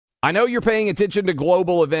I know you're paying attention to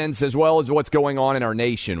global events as well as what's going on in our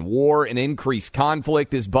nation. War and increased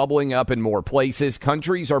conflict is bubbling up in more places.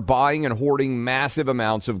 Countries are buying and hoarding massive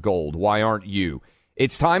amounts of gold. Why aren't you?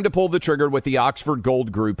 It's time to pull the trigger with the Oxford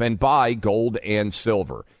Gold Group and buy gold and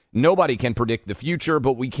silver. Nobody can predict the future,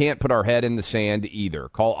 but we can't put our head in the sand either.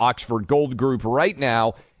 Call Oxford Gold Group right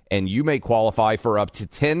now, and you may qualify for up to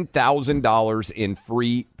 $10,000 in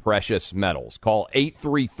free precious metals. Call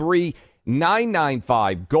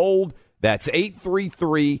 833-995-GOLD. That's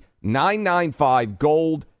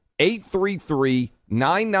 833-995-GOLD,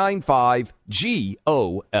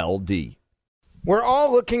 833-995-GOLD. We're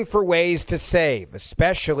all looking for ways to save,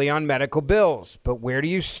 especially on medical bills. But where do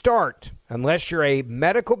you start? Unless you're a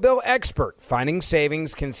medical bill expert, finding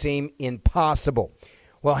savings can seem impossible.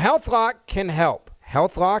 Well, HealthLock can help.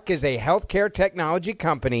 HealthLock is a healthcare technology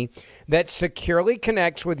company that securely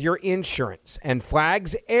connects with your insurance and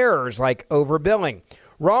flags errors like overbilling,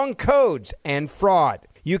 wrong codes, and fraud.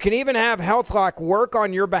 You can even have HealthLock work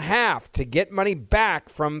on your behalf to get money back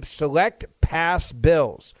from select past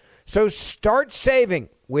bills. So start saving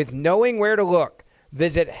with knowing where to look.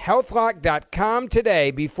 Visit healthlock.com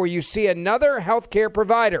today before you see another healthcare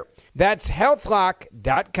provider. That's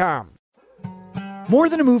healthlock.com. More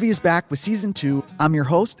Than a Movie is back with Season 2. I'm your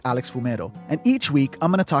host, Alex Fumero, and each week I'm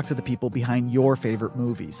going to talk to the people behind your favorite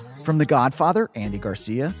movies. From The Godfather, Andy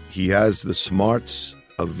Garcia. He has the smarts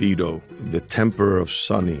of Vito, the temper of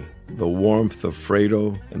Sonny, the warmth of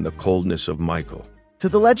Fredo, and the coldness of Michael. To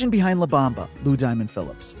the legend behind La Bamba, Lou Diamond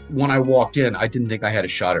Phillips. When I walked in, I didn't think I had a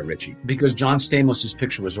shot at Richie because John Stamos'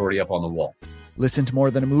 picture was already up on the wall. Listen to More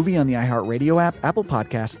Than a Movie on the iHeartRadio app, Apple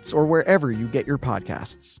Podcasts, or wherever you get your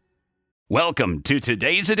podcasts. Welcome to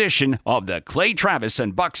today's edition of the Clay Travis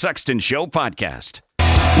and Buck Sexton Show podcast.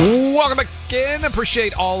 Welcome back in.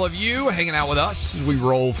 Appreciate all of you hanging out with us as we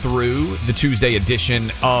roll through the Tuesday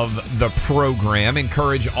edition of the program.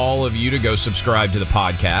 Encourage all of you to go subscribe to the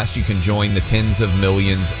podcast. You can join the tens of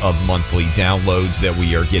millions of monthly downloads that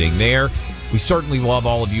we are getting there. We certainly love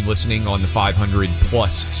all of you listening on the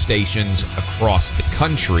 500-plus stations across the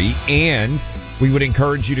country, and we would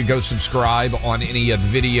encourage you to go subscribe on any of the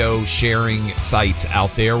video sharing sites out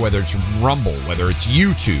there, whether it's Rumble, whether it's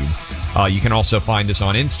YouTube. You can also find us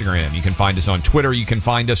on Instagram. You can find us on Twitter. You can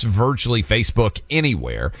find us virtually Facebook,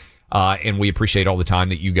 anywhere. And we appreciate all the time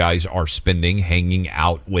that you guys are spending hanging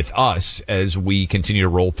out with us as we continue to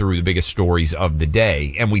roll through the biggest stories of the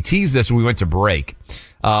day. And we teased this when we went to break.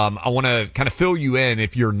 I want to kind of fill you in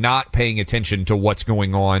if you're not paying attention to what's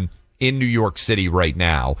going on in New York City right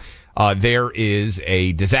now. There is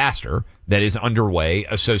a disaster that is underway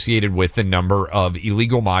associated with the number of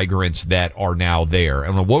illegal migrants that are now there.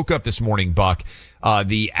 And when I woke up this morning, Buck,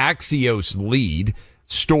 the Axios lead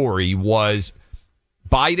story was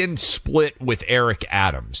Biden split with Eric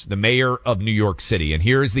Adams, the mayor of New York City. And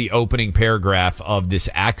here's the opening paragraph of this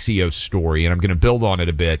Axios story, and I'm going to build on it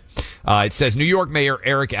a bit. It says, New York Mayor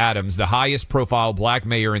Eric Adams, the highest profile black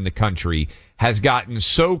mayor in the country, has gotten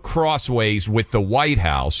so crossways with the White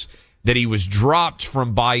House that he was dropped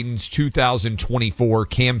from Biden's 2024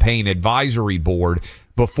 campaign advisory board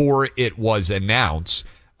before it was announced.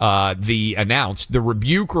 The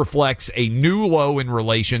rebuke reflects a new low in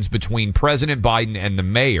relations between President Biden and the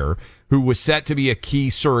mayor, who was set to be a key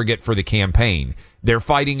surrogate for the campaign. They're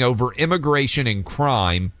fighting over immigration and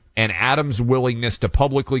crime and Adams' willingness to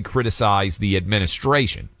publicly criticize the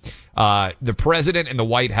administration. The president and the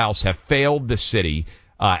White House have failed the city,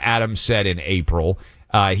 Adams said in April.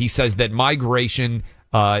 He says that migration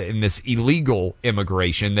and this illegal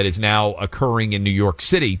immigration that is now occurring in New York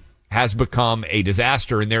City has become a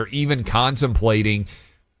disaster, and they're even contemplating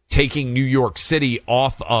taking New York City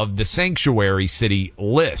off of the sanctuary city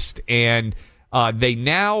list. And they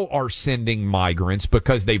now are sending migrants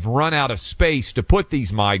because they've run out of space to put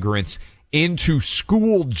these migrants into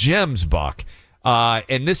school gyms, Buck.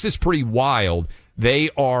 And this is pretty wild. They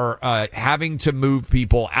are having to move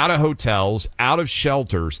people out of hotels, out of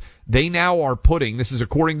shelters. They now are putting, this is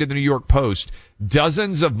according to the New York Post,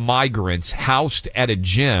 dozens of migrants housed at a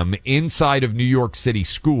gym inside of New York City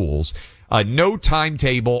schools. No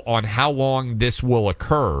timetable on how long this will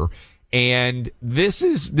occur. And this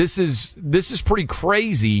is pretty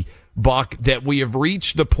crazy, Buck, that we have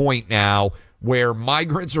reached the point now where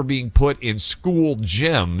migrants are being put in school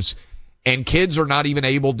gyms and kids are not even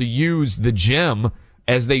able to use the gym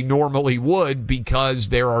as they normally would because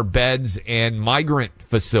there are beds and migrant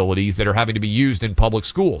facilities that are having to be used in public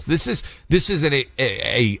schools. This is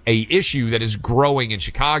a issue that is growing in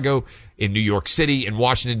Chicago, in New York City, in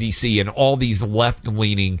Washington, D.C., and all these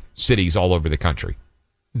left-leaning cities all over the country.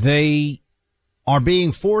 They are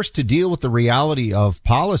being forced to deal with the reality of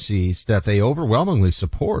policies that they overwhelmingly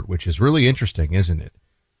support, which is really interesting, isn't it?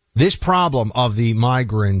 This problem of the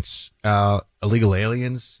migrants, illegal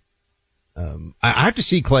aliens, I have to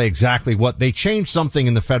see, Clay, exactly what they changed something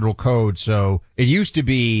in the federal code. So it used to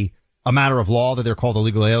be a matter of law that they're called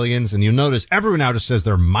illegal aliens. And you'll notice everyone now just says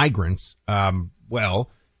they're migrants. Well,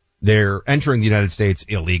 they're entering the United States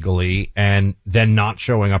illegally and then not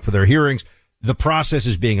showing up for their hearings. The process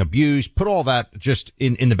is being abused. Put all that just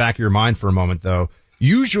in the back of your mind for a moment, though.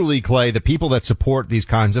 Usually, Clay, the people that support these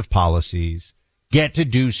kinds of policies get to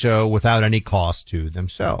do so without any cost to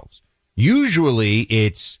themselves. Usually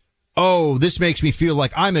it's, oh, this makes me feel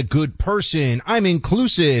like I'm a good person. I'm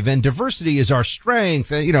inclusive and diversity is our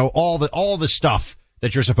strength. And, all the stuff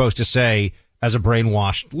that you're supposed to say as a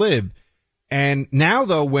brainwashed lib. And now,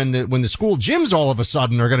 though, when the school gyms all of a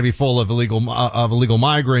sudden are going to be full of illegal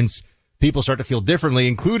migrants, people start to feel differently,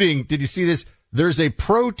 including, did you see this? There's a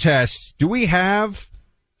protest. Do we have,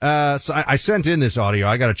 so I sent in this audio.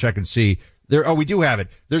 I got to check and see. We do have it.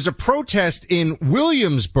 There's a protest in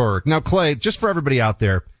Williamsburg. Now, Clay, just for everybody out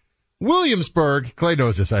there, Williamsburg, Clay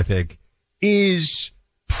knows this, I think, is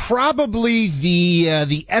probably the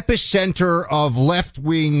epicenter of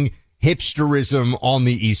left-wing hipsterism on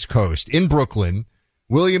the East Coast. In Brooklyn,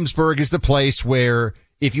 Williamsburg is the place where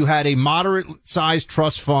if you had a moderate-sized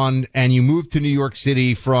trust fund and you moved to New York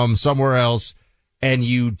City from somewhere else and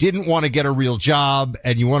you didn't want to get a real job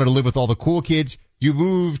and you wanted to live with all the cool kids, you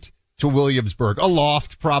moved to Williamsburg. A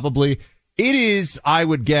loft, probably. It is, I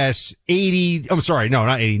would guess,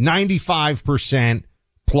 95%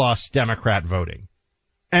 plus Democrat voting.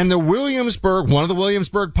 And one of the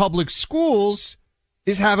Williamsburg public schools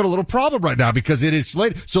is having a little problem right now because it is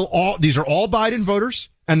slated. So these are all Biden voters.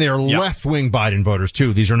 And they are left-wing Biden voters,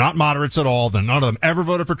 too. These are not moderates at all. None of them ever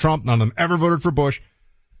voted for Trump. None of them ever voted for Bush.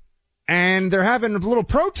 And they're having little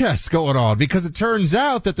protests going on because it turns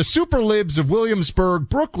out that the super libs of Williamsburg,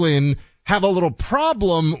 Brooklyn, have a little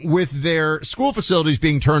problem with their school facilities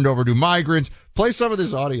being turned over to migrants. Play some of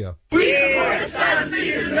this audio. We support asylum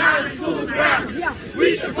seekers not on school grounds.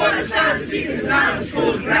 We support asylum seekers not on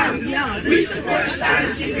school grounds. We support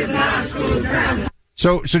asylum seekers not on school grounds.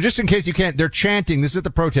 So just in case you can't, they're chanting, this is at the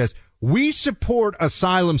protest, we support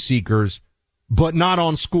asylum seekers, but not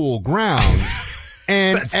on school grounds.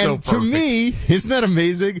 And to me, isn't that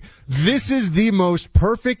amazing? This is the most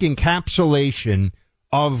perfect encapsulation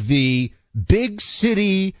of the big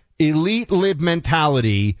city elite lib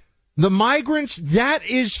mentality. The migrants, that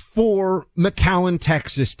is for McAllen,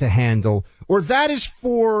 Texas to handle, or that is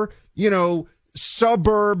for,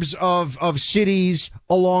 suburbs of cities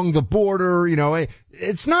along the border.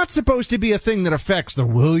 It's not supposed to be a thing that affects the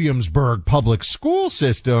Williamsburg public school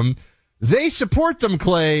system. They support them,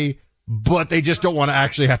 Clay, but they just don't want to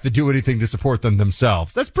actually have to do anything to support them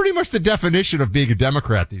themselves. That's pretty much the definition of being a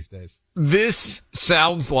Democrat these days. This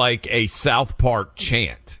sounds like a South Park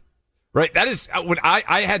chant, right? That is when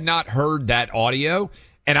I had not heard that audio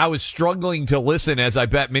and I was struggling to listen, as I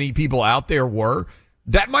bet many people out there were.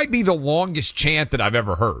 That might be the longest chant that I've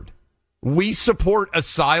ever heard. We support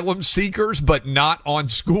asylum seekers, but not on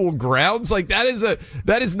school grounds. Like that is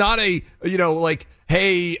not a,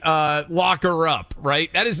 hey, lock her up,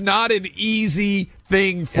 right? That is not an easy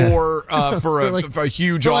thing for a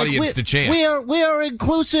huge audience to chant. We are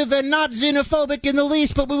inclusive and not xenophobic in the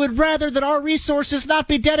least, but we would rather that our resources not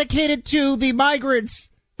be dedicated to the migrants.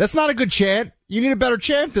 That's not a good chant. You need a better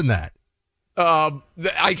chant than that.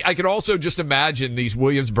 I could also just imagine these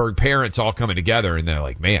Williamsburg parents all coming together and they're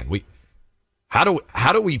like, man, how do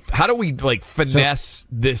we like finesse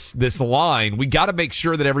this line? We got to make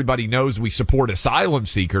sure that everybody knows we support asylum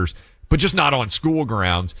seekers, but just not on school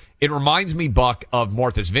grounds. It reminds me, Buck, of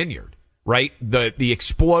Martha's Vineyard, right? The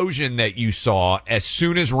explosion that you saw as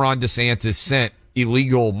soon as Ron DeSantis sent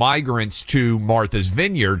illegal migrants to Martha's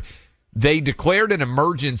Vineyard, they declared an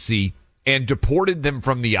emergency and deported them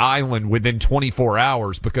from the island within 24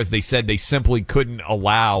 hours because they said they simply couldn't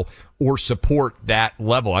allow or support that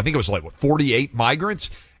level. I think it was 48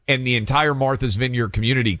 migrants, and the entire Martha's Vineyard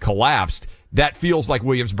community collapsed. That feels like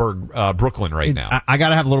Williamsburg, Brooklyn right now. I got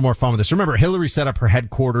to have a little more fun with this. Remember, Hillary set up her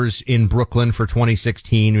headquarters in Brooklyn for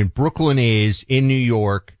 2016. And Brooklyn is in New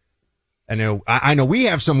York. I know we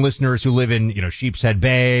have some listeners who live in, Sheepshead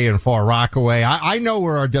Bay and Far Rockaway. I know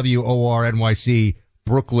where our WOR-NYC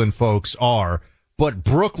Brooklyn folks are, but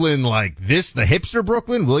Brooklyn like this, the hipster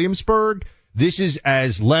Brooklyn, Williamsburg, this is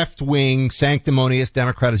as left-wing, sanctimonious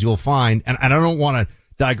Democrat as you'll find. And I don't want to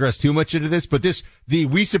digress too much into this, but the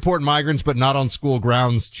we support migrants but not on school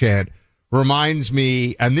grounds chant reminds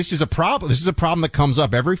me, and this is a problem. This is a problem that comes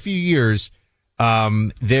up every few years.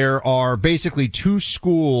 There are basically two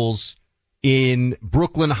schools in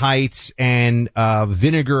Brooklyn Heights and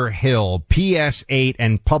Vinegar Hill, PS 8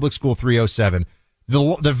 and Public School 307.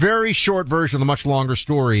 The very short version of the much longer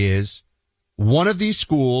story is one of these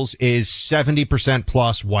schools is 70%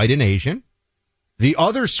 plus white and Asian. The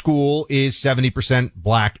other school is 70%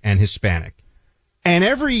 black and Hispanic. And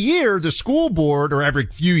every year, the school board, or every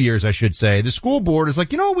few years, I should say, the school board is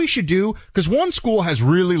like, you know what we should do? Because one school has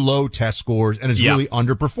really low test scores and is really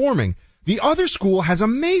underperforming. The other school has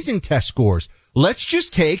amazing test scores. Let's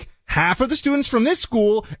just take half of the students from this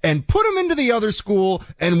school and put them into the other school,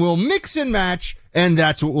 and we'll mix and match, and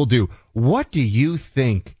that's what we'll do. What do you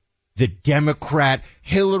think the Democrat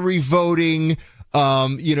Hillary voting,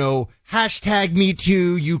 hashtag Me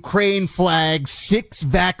Too, Ukraine flag, 6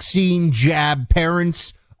 vaccine jab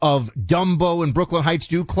parents of Dumbo and Brooklyn Heights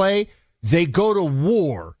do, Clay? They go to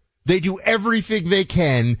war. They do everything they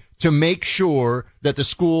can to make sure that the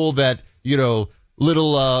school that,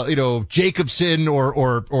 little Jacobson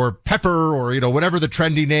or Pepper or, whatever the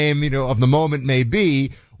trendy name, of the moment may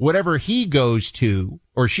be, whatever he goes to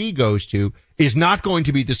or she goes to is not going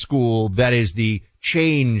to be the school that is the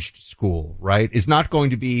changed school, right? Is not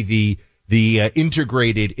going to be the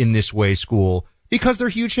integrated in this way school because they're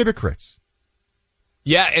huge hypocrites.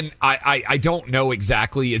 Yeah, and I don't know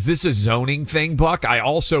exactly. Is this a zoning thing, Buck? I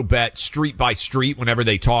also bet street by street, whenever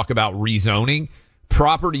they talk about rezoning,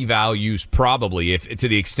 property values probably, if to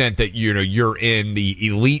the extent that you're in the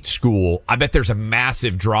elite school, I bet there's a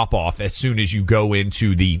massive drop off as soon as you go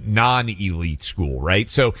into the non-elite school, right?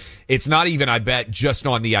 So it's not even, I bet, just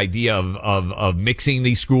on the idea of mixing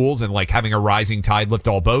these schools and like having a rising tide lift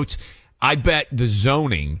all boats. I bet the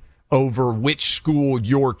zoning over which school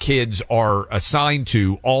your kids are assigned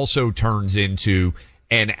to also turns into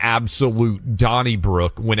an absolute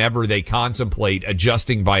Donnybrook whenever they contemplate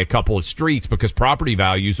adjusting by a couple of streets, because property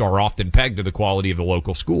values are often pegged to the quality of the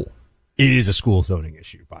local school. It is a school zoning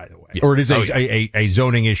issue, by the way. Yeah. Or it is a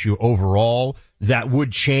zoning issue overall that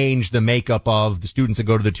would change the makeup of the students that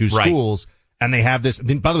go to the two schools. Right. And they have this.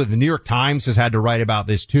 By the way, the New York Times has had to write about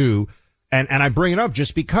this too. And I bring it up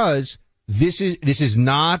just because this is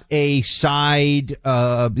not a side,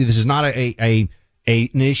 this is not an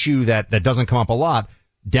issue that doesn't come up a lot.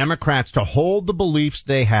 Democrats, to hold the beliefs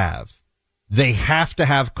they have to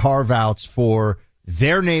have carve-outs for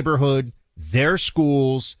their neighborhood, their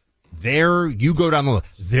schools, you go down the list,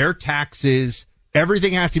 their taxes.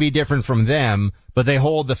 Everything has to be different from them, but they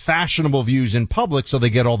hold the fashionable views in public so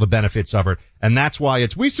they get all the benefits of it. And that's why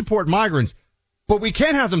we support migrants, but we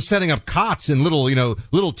can't have them setting up cots in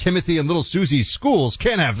little Timothy and little Susie's schools.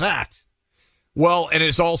 Can't have that. Well, and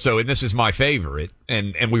it's also, and this is my favorite,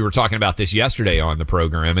 and we were talking about this yesterday on the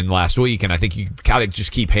program and last week, and I think you gotta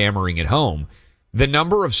just keep hammering it home. The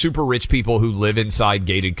number of super rich people who live inside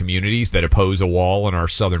gated communities that oppose a wall on our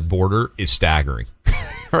southern border is staggering.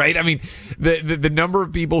 Right? I mean, the number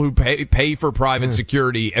of people who pay for private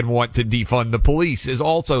security and want to defund the police is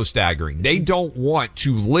also staggering. They don't want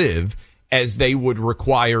to live as they would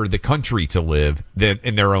require the country to live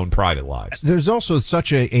in their own private lives. There's also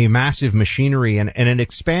such a massive machinery, and it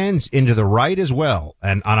expands into the right as well.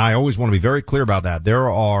 And I always want to be very clear about that. There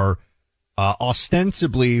are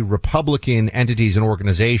ostensibly Republican entities and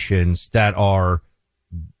organizations that are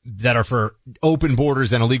for open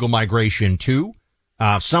borders and illegal migration too.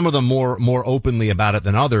 Some of them more openly about it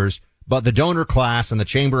than others. But the donor class and the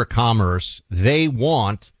Chamber of Commerce, they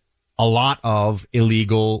want a lot of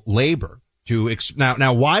illegal labor.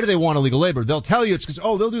 Now, why do they want illegal labor? They'll tell you it's because,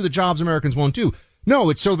 they'll do the jobs Americans won't do. No,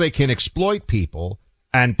 it's so they can exploit people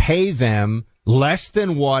and pay them less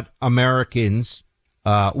than what Americans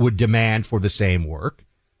would demand for the same work,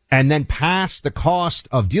 and then pass the cost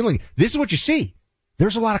of dealing. This is what you see.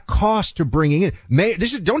 There's a lot of cost to bringing in.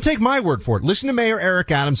 Don't take my word for it. Listen to Mayor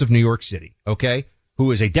Eric Adams of New York City, okay?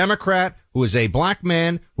 Who is a Democrat, who is a black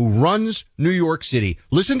man, who runs New York City.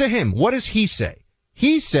 Listen to him. What does he say?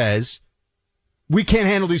 He says, we can't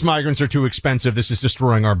handle these migrants, they're too expensive, this is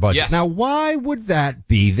destroying our budget. Yes. Now, why would that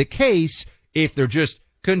be the case if they're just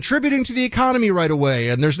contributing to the economy right away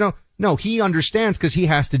and there's no, he understands because he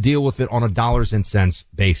has to deal with it on a dollars and cents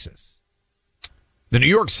basis. The New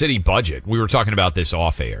York City budget, we were talking about this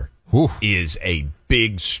off air, is a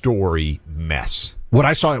big story mess. What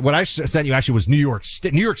I sent you actually was New York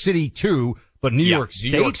City too, but New York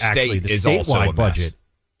State actually, the statewide budget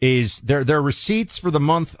is their receipts for the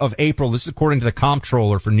month of April. This is according to the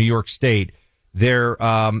comptroller for New York State. Their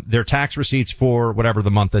tax receipts for whatever the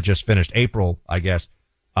month that just finished, April, I guess,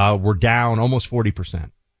 were down almost 40%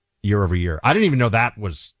 year over year. I didn't even know it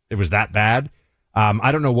was that bad.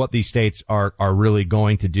 I don't know what these states are really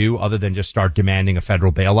going to do other than just start demanding a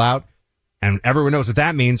federal bailout. And everyone knows what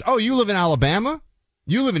that means. Oh, you live in Alabama?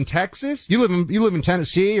 You live in Texas? You live in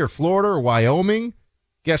Tennessee or Florida or Wyoming?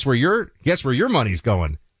 Guess where your money's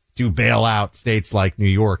going? To bail out states like New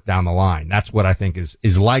York down the line. That's what I think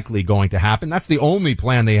is likely going to happen. That's the only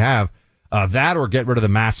plan they have. That or get rid of the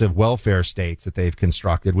massive welfare states that they've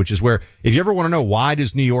constructed, which is where, if you ever want to know why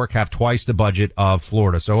does New York have twice the budget of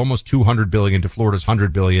Florida, so almost $200 billion to Florida's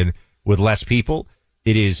 $100 billion with less people,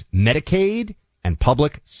 it is Medicaid and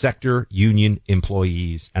public sector union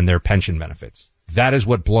employees and their pension benefits. That is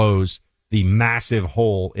what blows the massive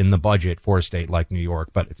hole in the budget for a state like New York,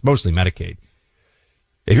 but it's mostly Medicaid.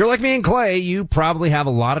 If you're like me and Clay, you probably have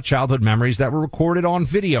a lot of childhood memories that were recorded on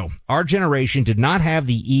video. Our generation did not have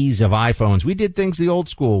the ease of iPhones. We did things the old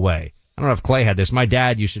school way. I don't know if Clay had this. My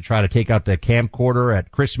dad used to try to take out the camcorder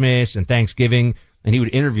at Christmas and Thanksgiving, and he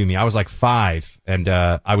would interview me. I was like 5, and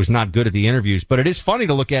I was not good at the interviews, but it is funny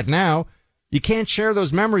to look at now. You can't share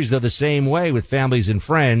those memories, though, the same way with families and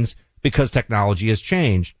friends because technology has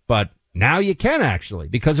changed. But now you can, actually,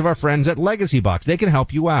 because of our friends at Legacy Box. They can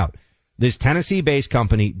help you out. This Tennessee-based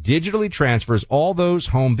company digitally transfers all those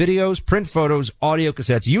home videos, print photos, audio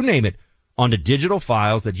cassettes, you name it, onto digital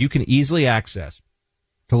files that you can easily access.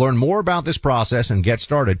 To learn more about this process and get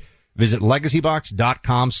started, visit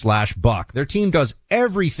legacybox.com/buck. Their team does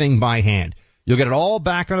everything by hand. You'll get it all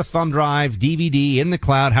back on a thumb drive, DVD, in the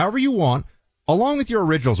cloud, however you want, along with your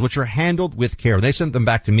originals, which are handled with care. They sent them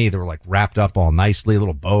back to me. They were like wrapped up all nicely, a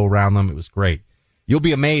little bow around them. It was great. You'll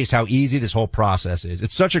be amazed how easy this whole process is.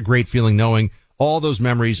 It's such a great feeling knowing all those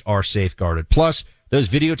memories are safeguarded. Plus, those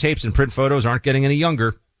videotapes and print photos aren't getting any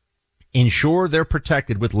younger. Ensure they're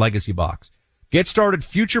protected with Legacy Box. Get started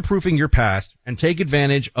future-proofing your past and take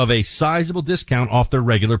advantage of a sizable discount off their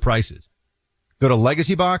regular prices. Go to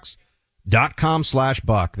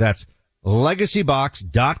legacybox.com/buck. That's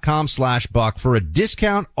legacybox.com/buck for a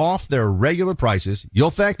discount off their regular prices.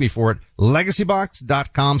 You'll thank me for it.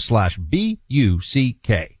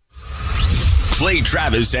 legacybox.com/BUCK. Clay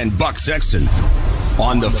Travis and Buck Sexton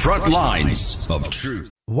on the front lines of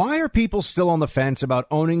truth. Why are people still on the fence about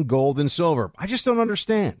owning gold and silver? I just don't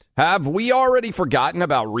understand. Have we already forgotten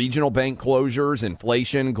about regional bank closures,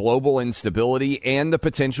 inflation, global instability, and the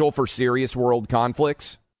potential for serious world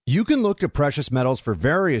conflicts? You can look to precious metals for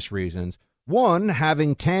various reasons. 1,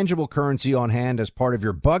 having tangible currency on hand as part of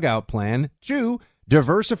your bug-out plan. 2,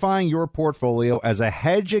 diversifying your portfolio as a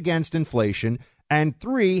hedge against inflation. And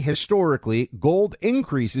 3, historically, gold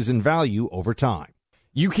increases in value over time.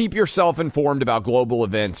 You keep yourself informed about global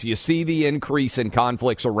events. You see the increase in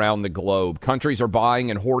conflicts around the globe. Countries are buying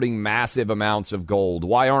and hoarding massive amounts of gold.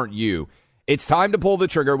 Why aren't you? It's time to pull the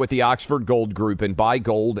trigger with the Oxford Gold Group and buy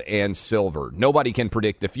gold and silver. Nobody can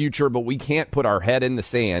predict the future, but we can't put our head in the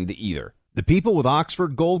sand either. The people with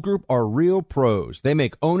Oxford Gold Group are real pros. They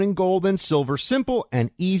make owning gold and silver simple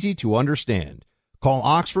and easy to understand. Call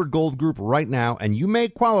Oxford Gold Group right now, and you may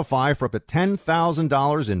qualify for up to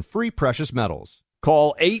 $10,000 in free precious metals.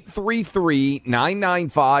 Call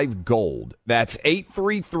 833-995-GOLD. That's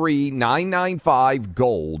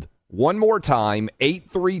 833-995-GOLD. One more time,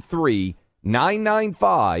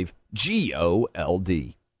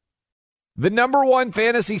 833-995-GOLD. The number one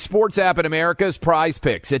fantasy sports app in America is Prize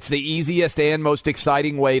Picks. It's the easiest and most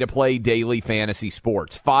exciting way to play daily fantasy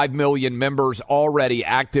sports. 5 million members already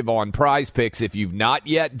active on Prize Picks. If you've not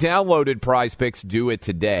yet downloaded Prize Picks, do it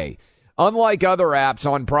today. Unlike other apps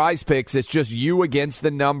on Prize Picks, it's just you against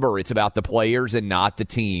the number. It's about the players and not the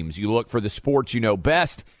teams. You look for the sports you know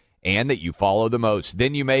best and that you follow the most.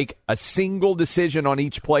 Then you make a single decision on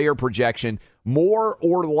each player projection, more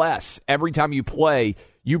or less. Every time you play,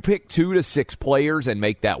 you pick 2 to 6 players and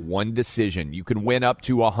make that one decision. You can win up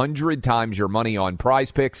to 100 times your money on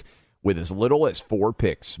Prize Picks with as little as 4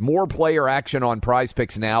 picks. More player action on Prize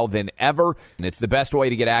Picks now than ever, and it's the best way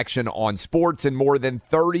to get action on sports in more than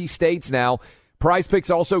 30 states now. Prize Picks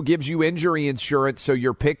also gives you injury insurance, so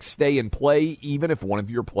your picks stay in play even if one of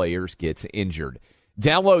your players gets injured.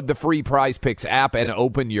 Download the free Prize Picks app and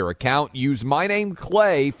open your account. Use my name,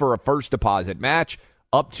 Clay, for a first deposit match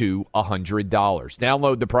up to $100.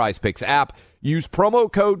 Download the Prize Picks app. Use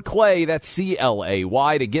promo code CLAY, that's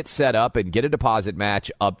CLAY, to get set up and get a deposit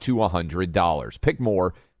match up to $100. Pick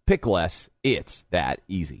more, pick less. It's that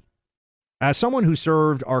easy. As someone who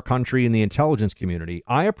served our country in the intelligence community,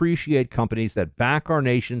 I appreciate companies that back our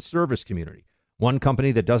nation's service community. One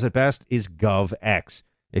company that does it best is GovX.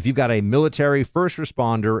 If you've got a military, first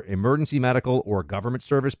responder, emergency medical, or government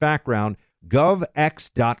service background,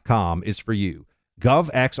 GovX.com is for you.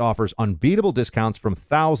 GovX offers unbeatable discounts from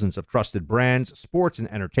thousands of trusted brands, sports and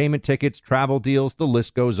entertainment tickets, travel deals, the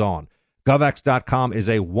list goes on. GovX.com is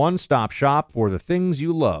a one-stop shop for the things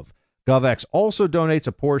you love. GovX also donates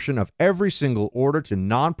a portion of every single order to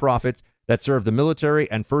nonprofits that serve the military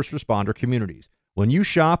and first responder communities. When you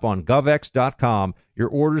shop on GovX.com, your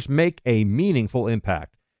orders make a meaningful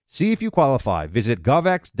impact. See if you qualify. Visit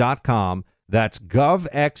GovX.com. That's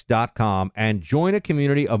GovX.com, and join a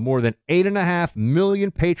community of more than 8.5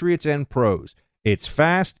 million patriots and pros. It's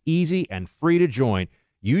fast, easy, and free to join.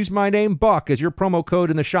 Use my name, Buck, as your promo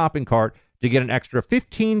code in the shopping cart to get an extra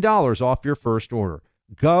 $15 off your first order.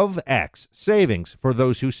 GovX, savings for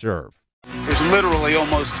those who serve. There's literally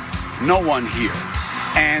almost no one here.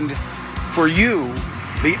 And for you,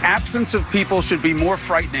 the absence of people should be more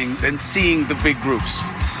frightening than seeing the big groups.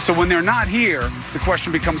 So when they're not here, the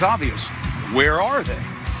question becomes obvious. Where are they?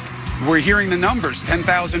 We're hearing the numbers,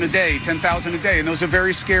 10,000 a day, 10,000 a day, and those are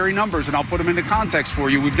very scary numbers, and I'll put them into context for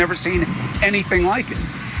you. We've never seen anything like it.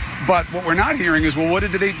 But what we're not hearing is, well, what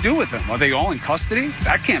did they do with them? Are they all in custody?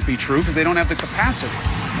 That can't be true because they don't have the capacity.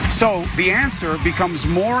 So the answer becomes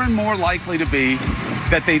more and more likely to be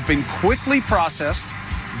that they've been quickly processed,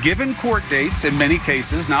 given court dates in many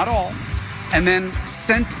cases, not all, and then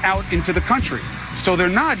sent out into the country. So they're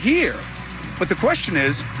not here. But the question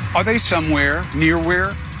is, are they somewhere near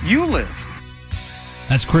where you live?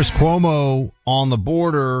 That's Chris Cuomo on the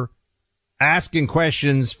border asking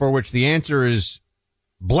questions for which the answer is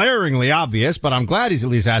blaringly obvious, but I'm glad he's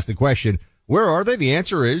at least asked the question. Where are they? The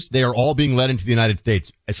answer is they are all being led into the United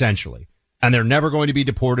States, essentially. And they're never going to be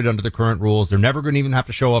deported under the current rules. They're never going to even have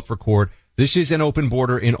to show up for court. This is an open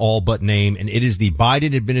border in all but name, and it is the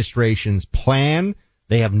Biden administration's plan.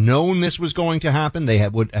 They have known this was going to happen. They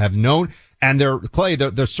would have known. And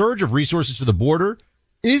the surge of resources to the border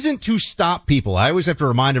isn't to stop people. I always have to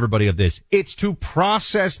remind everybody of this. It's to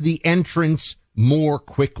process the entrance more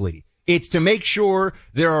quickly. It's to make sure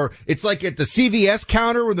it's like at the CVS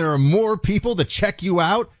counter where there are more people to check you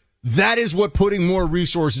out. That is what putting more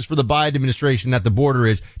resources for the Biden administration at the border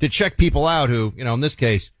is, to check people out who, in this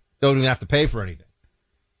case, don't even have to pay for anything.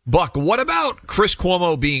 Buck, what about Chris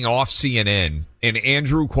Cuomo being off CNN and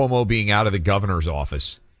Andrew Cuomo being out of the governor's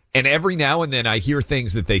office? And every now and then I hear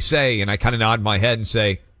things that they say, and I kind of nod my head and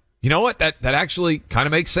say, you know what? That actually kind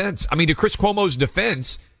of makes sense. I mean, to Chris Cuomo's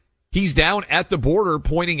defense, he's down at the border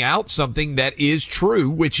pointing out something that is true,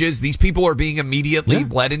 which is these people are being immediately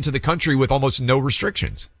led into the country with almost no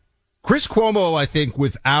restrictions. Chris Cuomo, I think,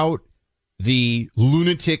 without the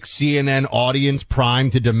lunatic CNN audience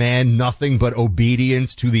primed to demand nothing but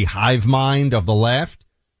obedience to the hive mind of the left,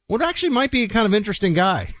 actually might be a kind of interesting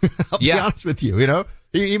guy. I'll be honest with you,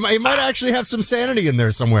 He might actually have some sanity in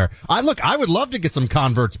there somewhere. I would love to get some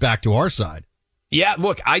converts back to our side. Yeah,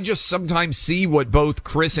 look, I just sometimes see what both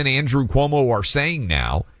Chris and Andrew Cuomo are saying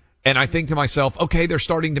now, and I think to myself, okay, they're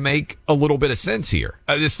starting to make a little bit of sense here.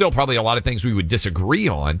 There's still probably a lot of things we would disagree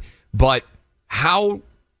on, but how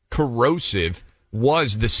corrosive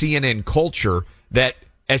was the CNN culture that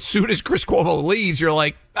as soon as Chris Cuomo leaves, you're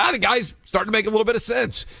like, the guy's starting to make a little bit of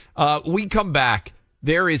sense. We come back.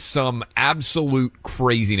 There is some absolute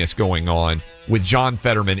craziness going on with John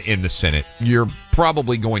Fetterman in the Senate. You're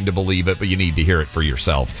probably going to believe it, but you need to hear it for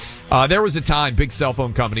yourself. There was a time big cell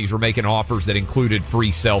phone companies were making offers that included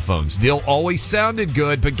free cell phones. Deal always sounded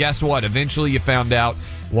good, but guess what? Eventually you found out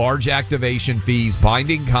large activation fees,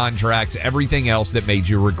 binding contracts, everything else that made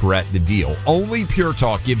you regret the deal. Only Pure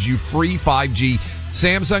Talk gives you free 5G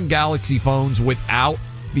Samsung Galaxy phones without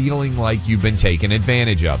feeling like you've been taken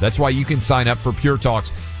advantage of. That's why you can sign up for Pure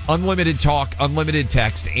Talk's unlimited talk, unlimited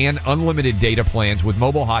text, and unlimited data plans with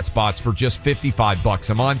mobile hotspots for just $55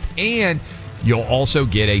 a month. And you'll also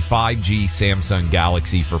get a 5G Samsung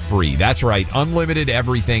Galaxy for free. That's right, unlimited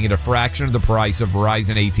everything at a fraction of the price of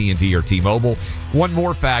Verizon, AT&T, or T-Mobile. One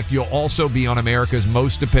more fact, you'll also be on America's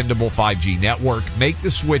most dependable 5G network. Make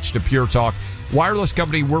the switch to Pure Talk. Wireless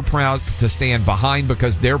company we're proud to stand behind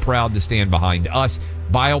because they're proud to stand behind us.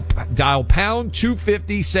 Dial pound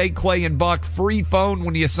 250, say Clay and Buck. Free phone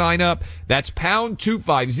when you sign up. That's pound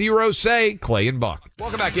 250, say Clay and Buck.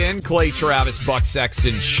 Welcome back in. Clay Travis, Buck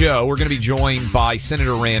Sexton Show. We're going to be joined by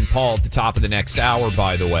Senator Rand Paul at the top of the next hour,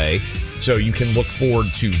 by the way. So you can look forward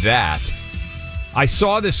to that. I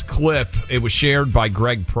saw this clip. It was shared by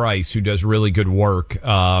Greg Price, who does really good work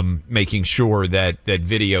making sure that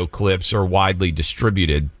video clips are widely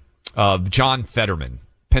distributed, of John Fetterman,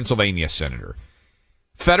 Pennsylvania senator.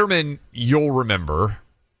 Fetterman, you'll remember,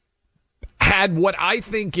 had what I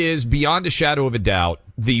think is, beyond a shadow of a doubt,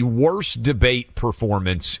 the worst debate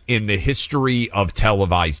performance in the history of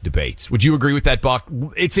televised debates. Would you agree with that, Buck?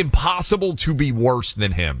 It's impossible to be worse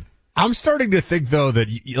than him. I'm starting to think, though, that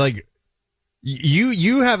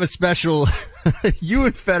you have a special you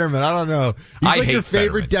and Fetterman. I don't know. He's like your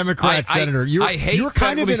favorite Democrat senator. You're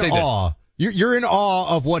kind of in awe. You're in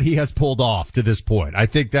awe of what he has pulled off to this point. I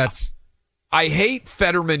think that's. I hate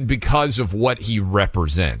Fetterman because of what he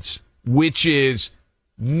represents, which is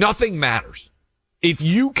nothing matters. If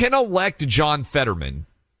you can elect John Fetterman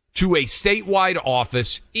to a statewide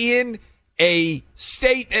office in a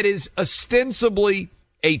state that is ostensibly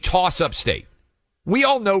a toss-up state, we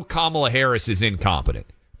all know Kamala Harris is incompetent,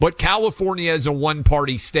 but California is a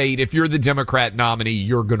one-party state. If you're the Democrat nominee,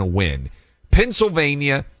 you're going to win.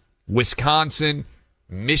 Pennsylvania, Wisconsin,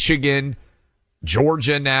 Michigan,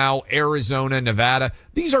 Georgia now, Arizona, Nevada,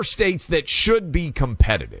 these are states that should be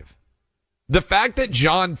competitive. The fact that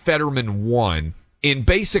John Fetterman won in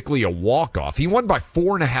basically a walk-off, he won by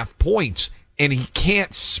 4.5 points, and he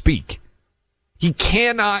can't speak. He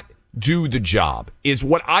cannot do the job, is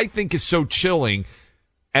what I think is so chilling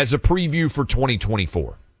as a preview for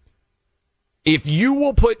 2024. If you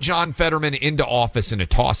will put John Fetterman into office in a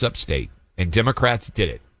toss-up state, and Democrats did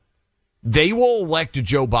it, they will elect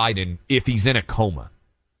Joe Biden if he's in a coma.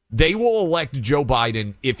 They will elect Joe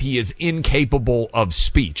Biden if he is incapable of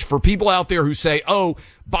speech. For people out there who say, oh,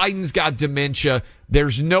 Biden's got dementia,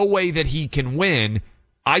 there's no way that he can win,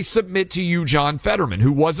 I submit to you John Fetterman,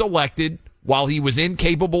 who was elected while he was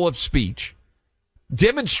incapable of speech,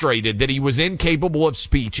 demonstrated that he was incapable of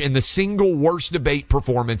speech in the single worst debate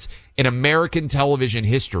performance in American television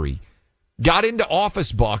history, got into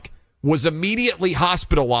office, Buck, was immediately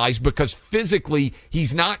hospitalized because physically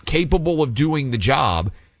he's not capable of doing the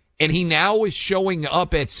job, and he now is showing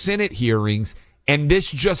up at Senate hearings, and this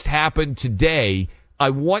just happened today. I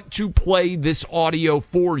want to play this audio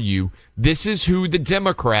for you. This is who the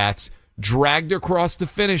Democrats dragged across the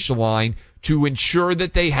finish line to ensure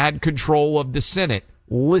that they had control of the Senate.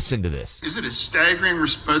 Listen to this. Is it a staggering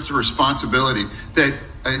responsibility that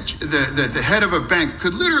the head of a bank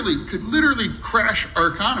could literally crash our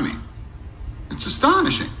economy? It's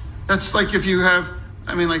astonishing. That's like if you have,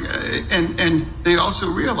 and they also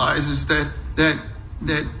realize is that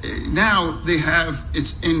now they have a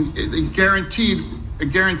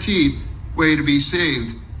guaranteed way to be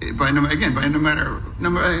saved by no matter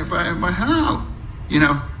how,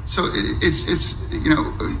 So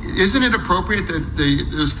isn't it appropriate that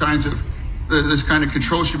this kind of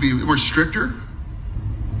control should be more stricter?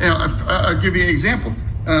 I'll give you an example.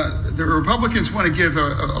 The Republicans want to give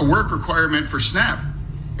a work requirement for SNAP.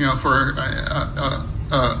 For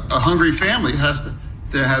a hungry family has to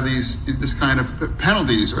have this kind of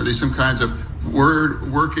penalties or some kinds of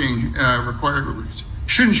working requirements.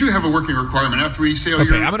 Shouldn't you have a working requirement after we say?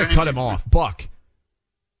 Okay, I'm going to cut him off, Buck.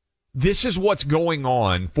 This is what's going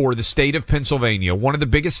on for the state of Pennsylvania, one of the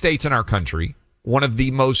biggest states in our country, one of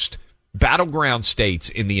the most battleground states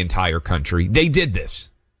in the entire country. They did this.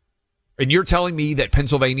 And you're telling me that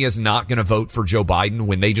Pennsylvania is not going to vote for Joe Biden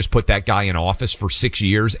when they just put that guy in office for 6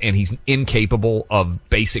 years and he's incapable of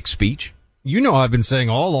basic speech? I've been saying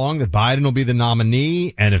all along that Biden will be the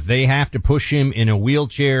nominee, and if they have to push him in a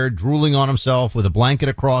wheelchair, drooling on himself with a blanket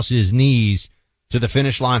across his knees to the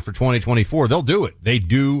finish line for 2024, they'll do it. They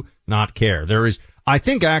do not care. There is, I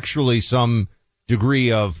think, actually some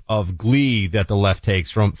degree of glee that the left takes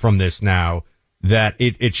from this now, that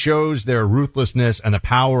it shows their ruthlessness and the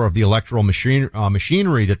power of the electoral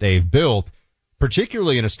machinery that they've built,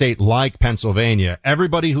 particularly in a state like Pennsylvania.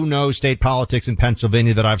 Everybody who knows state politics in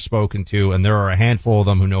Pennsylvania that I've spoken to, and there are a handful of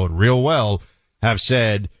them who know it real well, have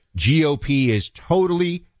said GOP is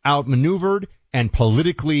totally outmaneuvered and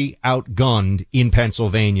politically outgunned in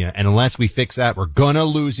Pennsylvania. And unless we fix that, we're going to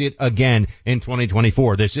lose it again in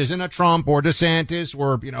 2024. This isn't a Trump or DeSantis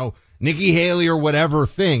or, Nikki Haley or whatever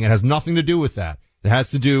thing. It has nothing to do with that. It has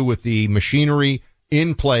to do with the machinery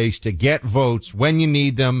in place to get votes when you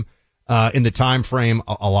need them, in the time frame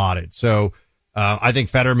allotted. So, I think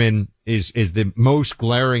Fetterman is the most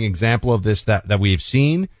glaring example of this that we've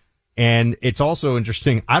seen. And it's also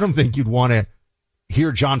interesting. I don't think you'd want to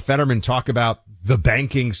hear John Fetterman talk about the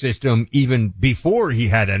banking system even before he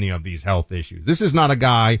had any of these health issues. This is not a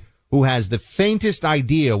guy who has the faintest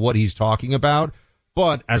idea what he's talking about.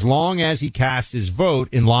 But as long as he casts his vote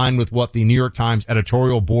in line with what the New York Times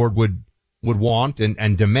editorial board would want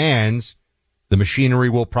and demands, the machinery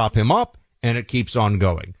will prop him up, and it keeps on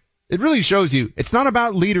going. It really shows you it's not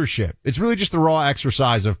about leadership. It's really just the raw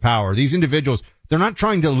exercise of power. These individuals, they're not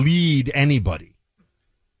trying to lead anybody.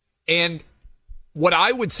 And what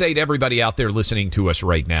I would say to everybody out there listening to us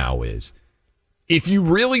right now is, if you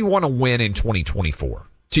really want to win in 2024,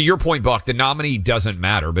 to your point, Buck, the nominee doesn't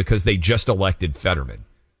matter because they just elected Fetterman.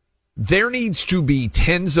 There needs to be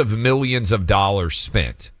tens of millions of dollars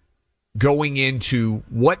spent going into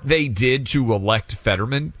what they did to elect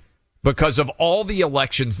Fetterman because of all the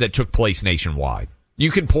elections that took place nationwide.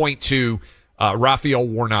 You can point to Raphael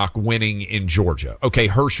Warnock winning in Georgia. Okay,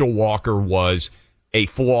 Herschel Walker was a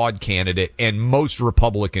flawed candidate, and most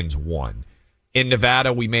Republicans won. In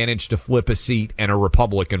Nevada, we managed to flip a seat, and a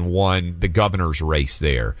Republican won the governor's race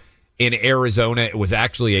there. In Arizona, it was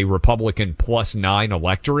actually a Republican +9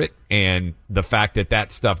 electorate, and the fact that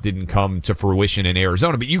that stuff didn't come to fruition in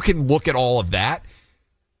Arizona. But you can look at all of that.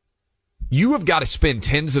 You have got to spend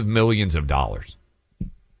tens of millions of dollars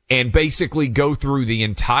and basically go through the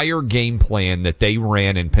entire game plan that they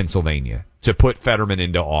ran in Pennsylvania to put Fetterman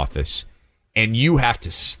into office, and you have to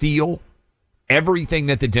steal everything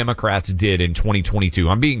that the Democrats did in 2022.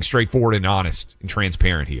 I'm being straightforward and honest and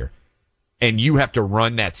transparent here. And you have to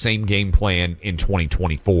run that same game plan in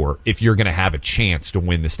 2024 if you're going to have a chance to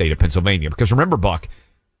win the state of Pennsylvania. Because remember, Buck,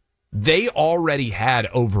 they already had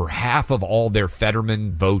over half of all their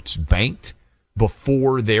Fetterman votes banked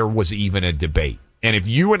before there was even a debate. And if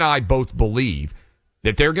you and I both believe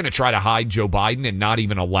that they're going to try to hide Joe Biden and not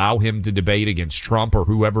even allow him to debate against Trump or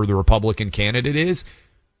whoever the Republican candidate is,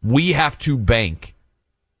 we have to bank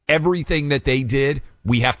everything that they did.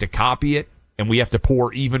 We have to copy it, and we have to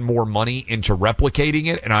pour even more money into replicating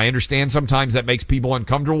it. And I understand sometimes that makes people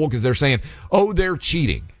uncomfortable because they're saying, oh, they're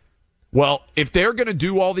cheating. Well, if they're going to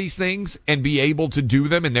do all these things and be able to do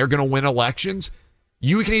them and they're going to win elections,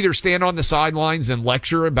 you can either stand on the sidelines and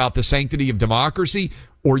lecture about the sanctity of democracy,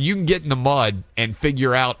 or you can get in the mud and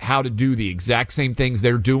figure out how to do the exact same things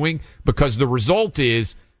they're doing, because the result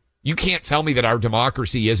is you can't tell me that our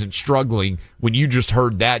democracy isn't struggling when you just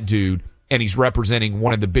heard that dude and he's representing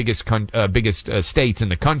one of the biggest states in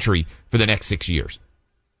the country for the next 6 years.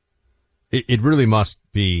 It really must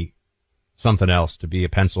be something else to be a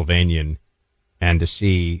Pennsylvanian and to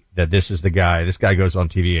see that this is the guy. This guy goes on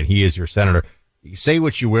TV and he is your senator. You say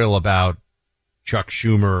what you will about Chuck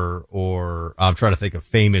Schumer, or I'm trying to think of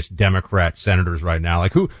famous Democrat senators right now.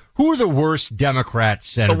 Like who are the worst Democrat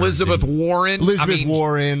senators? Elizabeth Warren,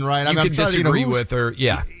 right? You could disagree with her.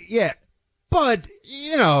 Yeah. But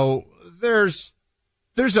there's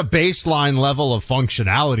a baseline level of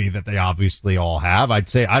functionality that they obviously all have.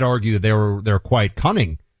 I'd argue that they're quite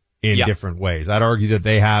cunning in different ways. I'd argue that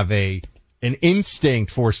they have an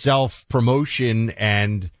instinct for self-promotion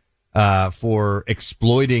and for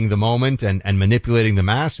exploiting the moment and manipulating the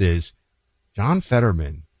masses. John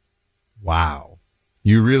Fetterman, wow.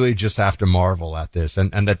 You really just have to marvel at this,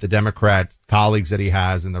 and that the Democrat colleagues that he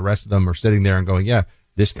has and the rest of them are sitting there and going, yeah,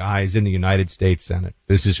 this guy is in the United States Senate.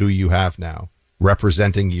 This is who you have now,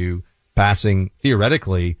 representing you, passing,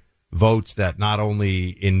 theoretically, votes that not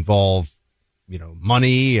only involve,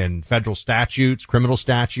 money and federal statutes, criminal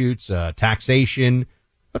statutes, taxation,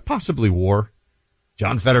 but possibly war.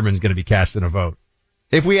 John Fetterman's going to be casting a vote.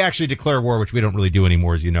 If we actually declare war, which we don't really do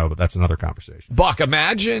anymore, as you know, but that's another conversation. Buck,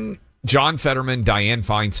 imagine John Fetterman, Dianne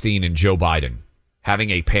Feinstein, and Joe Biden having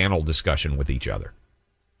a panel discussion with each other.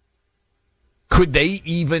 Could they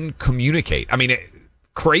even communicate? I mean,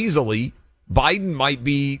 crazily, Biden might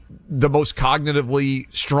be the most cognitively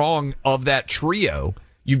strong of that trio.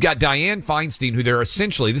 You've got Dianne Feinstein, who they're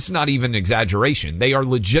essentially, this is not even an exaggeration, they are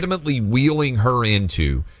legitimately wheeling her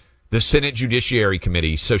into the Senate Judiciary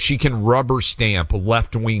Committee so she can rubber stamp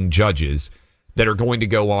left-wing judges that are going to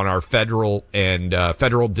go on our federal and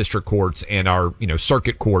federal district courts and our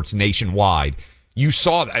circuit courts nationwide. You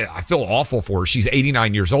saw, I feel awful for her. She's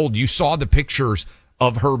 89 years old. You saw the pictures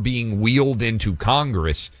of her being wheeled into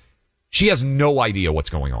Congress. She has no idea what's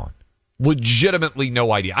going on. Legitimately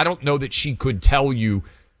no idea. I don't know that she could tell you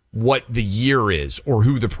what the year is or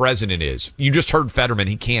who the president is. You just heard Fetterman.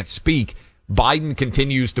 He can't speak. Biden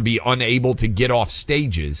continues to be unable to get off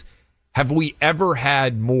stages. Have we ever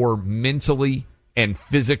had more mentally and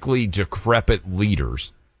physically decrepit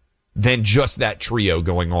leaders than just that trio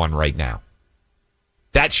going on right now?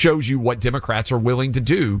 That shows you what Democrats are willing to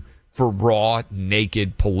do for raw,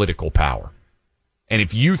 naked political power. And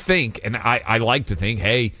if you think, and I like to think,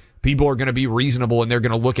 hey, people are going to be reasonable and they're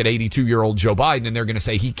going to look at 82-year-old Joe Biden and they're going to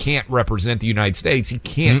say he can't represent the United States. He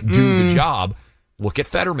can't do the job. Look at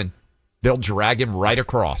Fetterman. They'll drag him right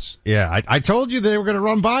across. Yeah, I told you they were going to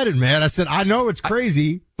run Biden, man. I said, I know it's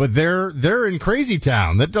crazy, but they're in crazy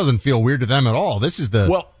town. That doesn't feel weird to them at all. This is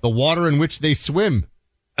the water in which they swim.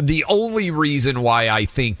 The only reason why I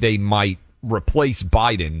think they might replace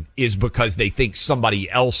Biden is because they think somebody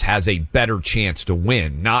else has a better chance to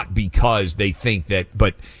win, not because they think that,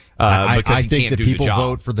 but because I he think can't that do the people job.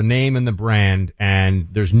 vote for the name and the brand, and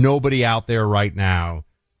there's nobody out there right now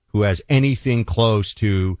who has anything close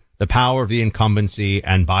to the power of the incumbency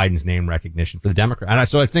and Biden's name recognition for the Democrat. And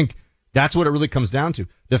so I think that's what it really comes down to.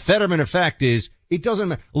 The Fetterman effect is, it doesn't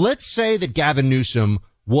matter. Let's say that Gavin Newsom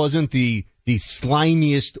wasn't the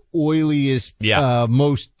slimiest, oiliest,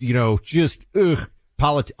 most, just,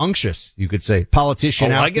 unctuous, you could say,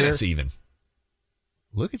 politician out there. Oleginous even.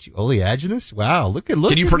 Look at you, oleaginous. Wow, look.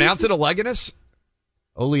 Can you pronounce it Oleginous?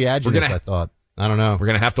 Oleaginous, I thought. I don't know. We're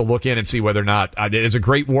going to have to look in and see whether or not it is a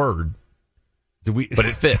great word. But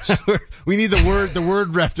it fits. We need the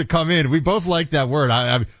word ref to come in. We both like that word.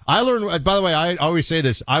 I learned, by the way, I always say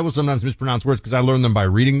this. I will sometimes mispronounce words because I learn them by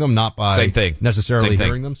reading them, not by necessarily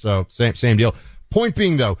hearing them. So same deal. Point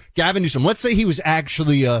being though, Gavin Newsom, let's say he was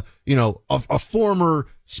actually a former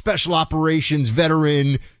special operations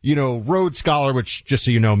veteran, Rhodes Scholar, which just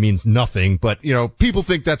so you know means nothing, but people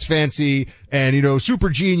think that's fancy and super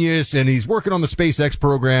genius, and he's working on the SpaceX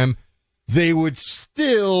program. They would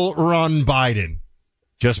still run Biden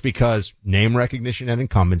just because name recognition and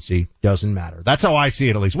incumbency doesn't matter. That's how I see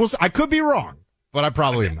it, at least. I could be wrong, but I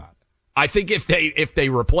probably am not. I think if they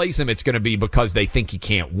replace him, it's going to be because they think he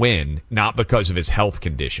can't win, not because of his health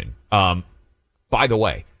condition. By the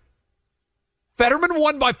way, Fetterman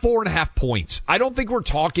won by 4.5 points. I don't think we're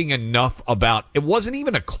talking enough about, it wasn't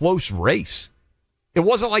even a close race. It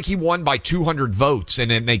wasn't like he won by 200 votes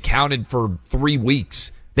and then they counted for 3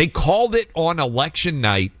 weeks. They called it on election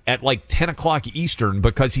night at like 10 o'clock Eastern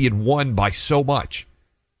because he had won by so much.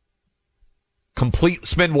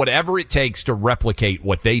 Spend whatever it takes to replicate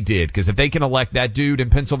what they did, because if they can elect that dude in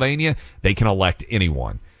Pennsylvania, they can elect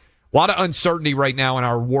anyone. A lot of uncertainty right now in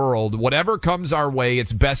our world. Whatever comes our way,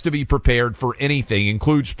 it's best to be prepared for anything.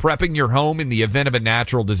 Includes prepping your home in the event of a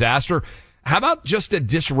natural disaster. How about just a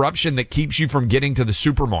disruption that keeps you from getting to the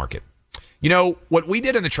supermarket? What we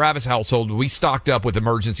did in the Travis household, we stocked up with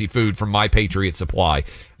emergency food from My Patriot Supply.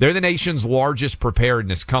 They're the nation's largest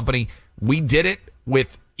preparedness company. We did it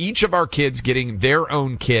with each of our kids getting their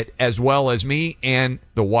own kit, as well as me and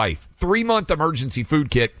the wife. 3-month emergency food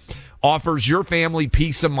kit offers your family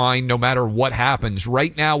peace of mind no matter what happens.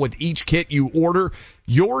 Right now, with each kit you order,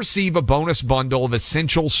 you'll receive a bonus bundle of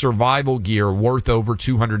essential survival gear worth over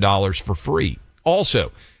 $200 for free.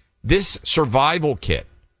 Also, this survival kit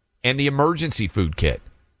and the emergency food kit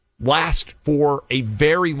last for a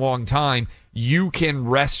very long time. You can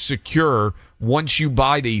rest secure once you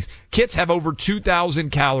buy these. Kits have over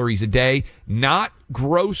 2,000 calories a day. Not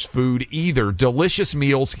gross food either. Delicious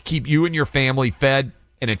meals keep you and your family fed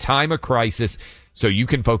in a time of crisis so you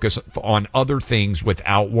can focus on other things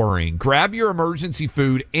without worrying. Grab your emergency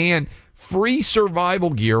food and free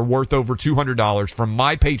survival gear worth over $200 from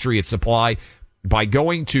My Patriot Supply by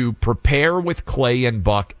going to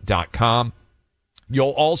preparewithclayandbuck.com. You'll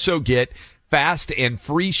also get fast and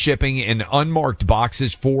free shipping in unmarked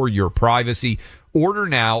boxes for your privacy. Order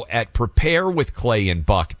now at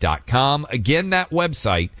preparewithclayandbuck.com. Again, that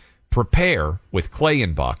website,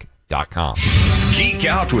 preparewithclayandbuck.com. Geek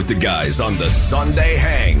out with the guys on the Sunday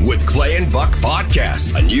Hang with Clay and Buck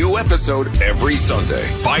podcast. A new episode every Sunday.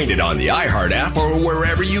 Find it on the iHeart app or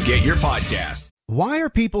wherever you get your podcasts. Why are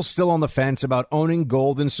people still on the fence about owning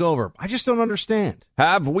gold and silver? I just don't understand.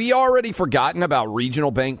 Have we already forgotten about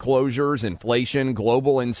regional bank closures, inflation,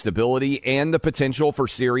 global instability, and the potential for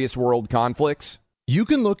serious world conflicts? You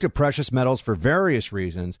can look to precious metals for various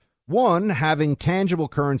reasons. 1, having tangible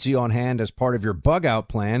currency on hand as part of your bug-out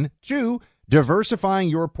plan. 2, diversifying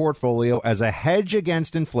your portfolio as a hedge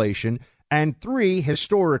against inflation. And 3,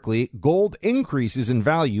 historically, gold increases in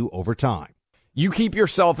value over time. You keep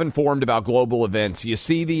yourself informed about global events. You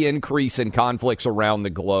see the increase in conflicts around the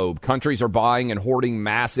globe. Countries are buying and hoarding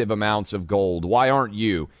massive amounts of gold. Why aren't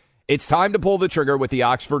you? It's time to pull the trigger with the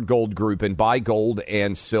Oxford Gold Group and buy gold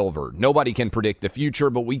and silver. Nobody can predict the future,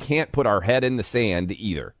 but we can't put our head in the sand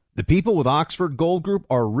either. The people with Oxford Gold Group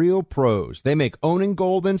are real pros. They make owning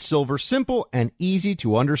gold and silver simple and easy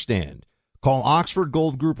to understand. Call Oxford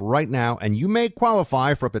Gold Group right now, and you may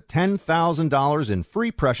qualify for up to $10,000 in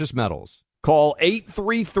free precious metals. Call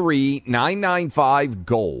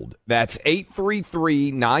 833-995-GOLD. That's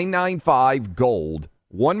 833-995-GOLD.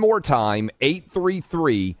 One more time,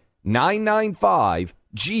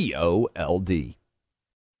 833-995-GOLD.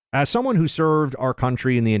 As someone who served our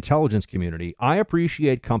country in the intelligence community, I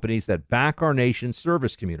appreciate companies that back our nation's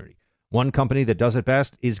service community. One company that does it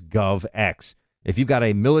best is GovX. If you've got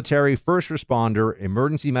a military, first responder,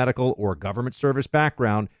 emergency medical, or government service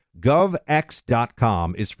background,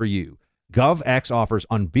 GovX.com is for you. GovX offers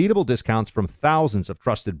unbeatable discounts from thousands of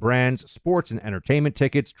trusted brands, sports and entertainment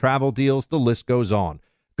tickets, travel deals, the list goes on.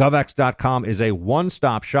 GovX.com is a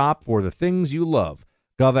one-stop shop for the things you love.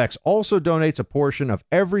 GovX also donates a portion of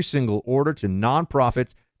every single order to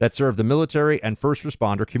nonprofits that serve the military and first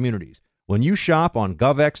responder communities. When you shop on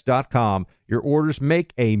GovX.com, your orders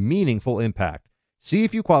make a meaningful impact. See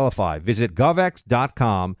if you qualify. Visit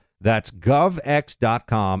GovX.com. That's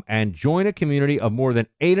GovX.com, and join a community of more than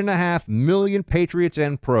 8.5 million patriots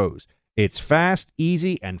and pros. It's fast,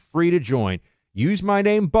 easy, and free to join. Use my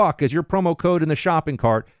name, Buck, as your promo code in the shopping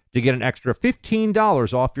cart to get an extra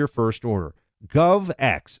 $15 off your first order.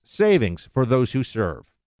 GovX, savings for those who serve.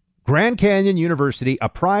 Grand Canyon University, a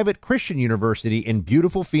private Christian university in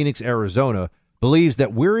beautiful Phoenix, Arizona, believes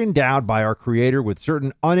that we're endowed by our Creator with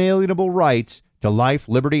certain unalienable rights to life,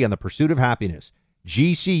 liberty, and the pursuit of happiness.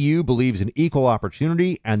 GCU believes in equal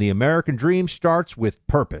opportunity, and the American dream starts with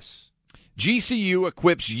purpose. GCU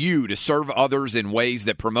equips you to serve others in ways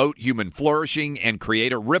that promote human flourishing and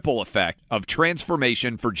create a ripple effect of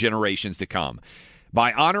transformation for generations to come.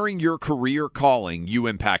 By honoring your career calling, you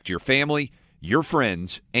impact your family, your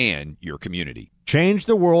friends, and your community. Change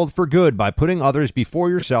the world for good by putting others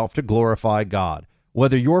before yourself to glorify God.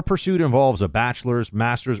 Whether your pursuit involves a bachelor's,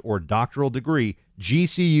 master's, or doctoral degree,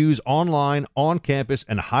 GCU's online, on-campus,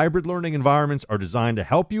 and hybrid learning environments are designed to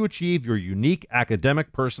help you achieve your unique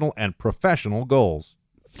academic, personal, and professional goals.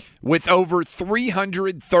 With over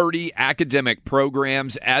 330 academic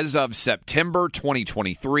programs as of September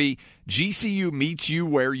 2023, GCU meets you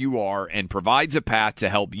where you are and provides a path to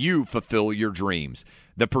help you fulfill your dreams.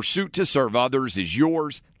 The pursuit to serve others is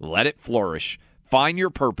yours. Let it flourish. Find your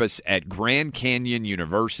purpose at Grand Canyon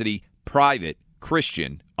University, private,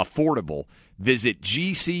 Christian, affordable. Visit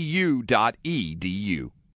gcu.edu.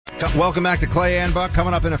 Welcome back to Clay and Buck.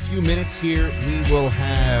 Coming up in a few minutes here, we will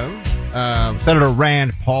have Senator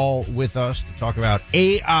Rand Paul with us to talk about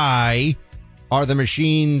AI. Are the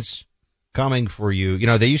machines coming for you? You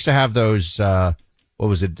know, they used to have those, what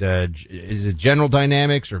was it? Is it General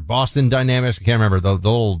Dynamics or Boston Dynamics? I can't remember. The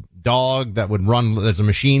little dog that would run as a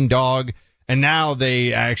machine dog. And now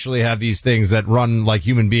they actually have these things that run like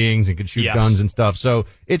human beings and can shoot guns and stuff. So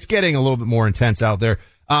it's getting a little bit more intense out there.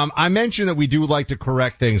 I mentioned that we do like to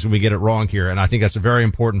correct things when we get it wrong here, and I think that's a very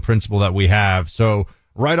important principle that we have. So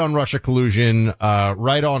right on Russia collusion,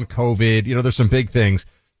 right on COVID, you know, there's some big things.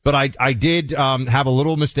 But I did have a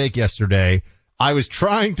little mistake yesterday. I was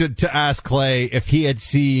trying to ask Clay if he had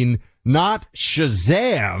seen not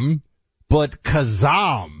Shazam, but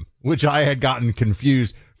Kazam, which I had gotten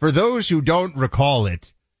confused. For those who don't recall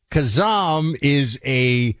it, Kazam is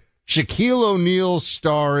a Shaquille O'Neal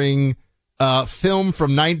starring film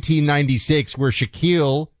from 1996 where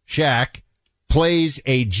Shaq, plays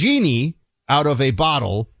a genie out of a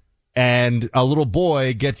bottle and a little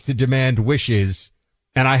boy gets to demand wishes.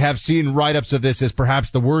 And I have seen write-ups of this as perhaps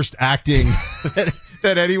the worst acting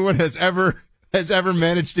that anyone has ever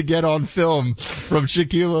managed to get on film from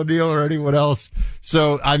Shaquille O'Neal or anyone else.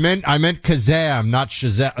 So I meant Kazam, not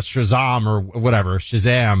Shazam or whatever,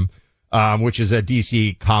 Shazam, which is a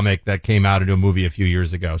DC comic that came out into a movie a few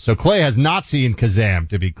years ago. So Clay has not seen Kazam,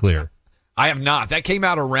 to be clear. I have not. That came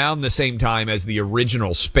out around the same time as the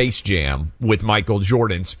original Space Jam with Michael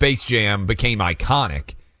Jordan. Space Jam became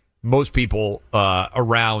iconic. Most people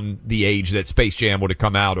around the age that Space Jam would have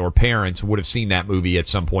come out, or parents, would have seen that movie at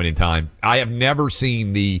some point in time. I have never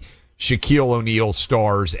seen the Shaquille O'Neal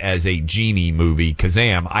stars as a genie movie,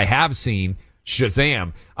 Kazam. I have seen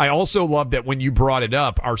Shazam. I also love that when you brought it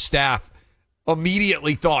up, our staff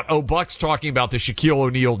immediately thought, oh, Buck's talking about the Shaquille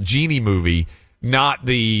O'Neal genie movie, not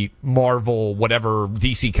the Marvel, whatever,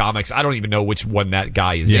 DC Comics. I don't even know which one that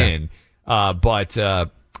guy is in.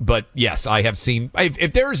 But yes, I have seen,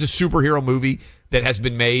 if there is a superhero movie that has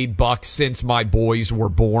been made, Buck, since my boys were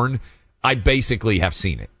born, I basically have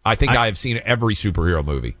seen it. I think I have seen every superhero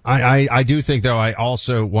movie. I do think, though, I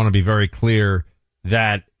also want to be very clear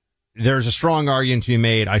that there's a strong argument to be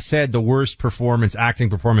made. I said the worst acting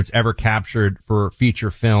performance ever captured for feature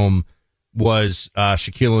film was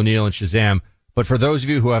Shaquille O'Neal and Shazam. But for those of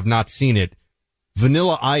you who have not seen it,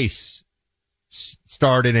 Vanilla Ice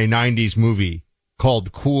starred in a 90s movie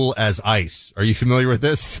called Cool as Ice. Are you familiar with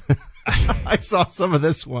this? I saw some of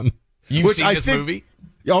this one. You've seen this movie?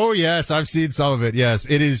 Oh, yes, I've seen some of it. Yes,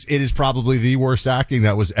 it is probably the worst acting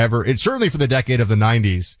that was ever. It's certainly for the decade of the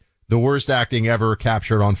 90s, the worst acting ever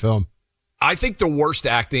captured on film. I think the worst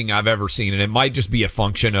acting I've ever seen, and it might just be a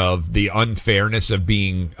function of the unfairness of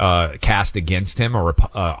being cast against him or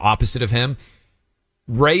opposite of him.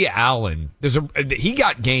 Ray Allen, He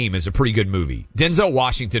Got Game is a pretty good movie. Denzel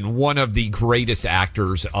Washington, one of the greatest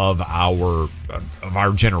actors of our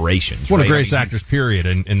generation. One of the greatest actors, period,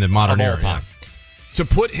 in the modern era. Time. to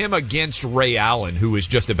put him against Ray Allen, who is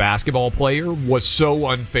just a basketball player, was so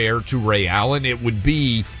unfair to Ray Allen. It would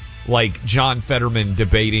be like John Fetterman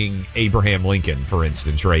debating Abraham Lincoln, for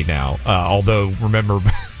instance, right now. Although, remember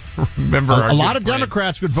a lot of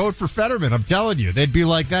Democrats would vote for Fetterman. I'm telling you, they'd be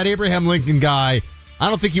like, that Abraham Lincoln guy, I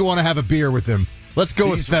don't think you want to have a beer with him. Let's go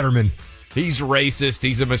with Fetterman. He's racist.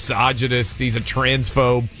 He's a misogynist. He's a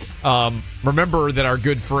transphobe. Remember that our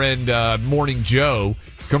good friend Morning Joe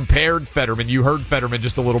compared Fetterman, you heard Fetterman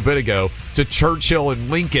just a little bit ago, to Churchill and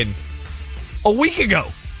Lincoln a week ago.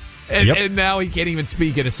 And now he can't even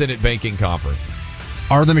speak at a Senate banking conference.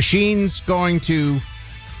 Are the machines going to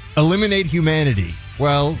eliminate humanity?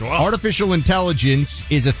 Well, artificial intelligence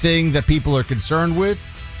is a thing that people are concerned with.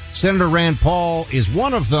 Senator Rand Paul is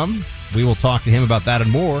one of them. We will talk to him about that and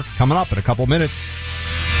more coming up in a couple minutes.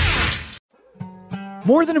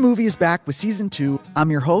 More Than a Movie is back with Season 2. I'm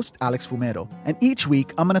your host, Alex Fumero, and each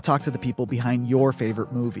week I'm going to talk to the people behind your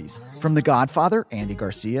favorite movies. From The Godfather, Andy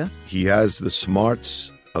Garcia. He has the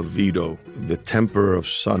smarts of Vito, the temper of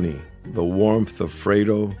Sonny, the warmth of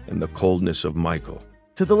Fredo, and the coldness of Michael.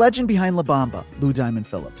 To the legend behind La Bamba, Lou Diamond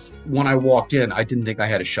Phillips. When I walked in, I didn't think I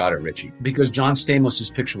had a shot at Richie because John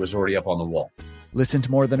Stamos' picture was already up on the wall. Listen to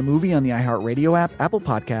More Than a Movie on the iHeartRadio app, Apple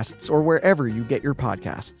Podcasts, or wherever you get your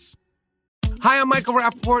podcasts. Hi, I'm Michael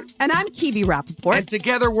Rappaport. And I'm Kibi Rappaport. And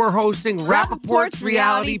together we're hosting Rappaport's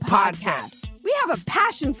Reality Podcast. We have a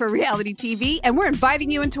passion for reality TV, and we're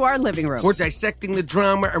inviting you into our living room. We're dissecting the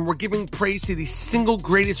drama, and we're giving praise to the single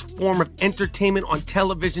greatest form of entertainment on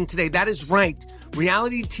television today. That is right.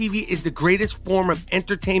 Reality TV is the greatest form of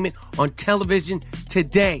entertainment on television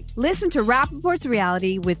today. Listen to Rappaport's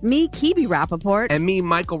Reality with me, Kibi Rappaport. And me,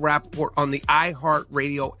 Michael Rappaport, on the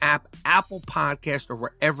iHeartRadio app, Apple Podcast, or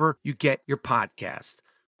wherever you get your podcast.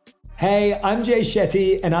 Hey, I'm Jay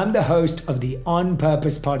Shetty, and I'm the host of the On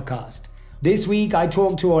Purpose podcast. This week, I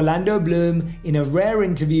talked to Orlando Bloom in a rare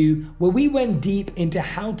interview where we went deep into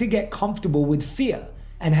how to get comfortable with fear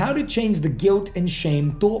and how to change the guilt and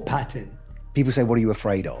shame thought pattern. People say, what are you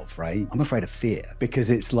afraid of, right? I'm afraid of fear because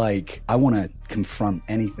it's like I want to confront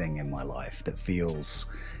anything in my life that feels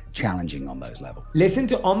challenging on those levels. Listen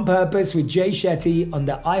to On Purpose with Jay Shetty on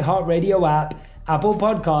the iHeartRadio app, Apple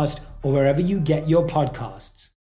Podcast, or wherever you get your podcasts.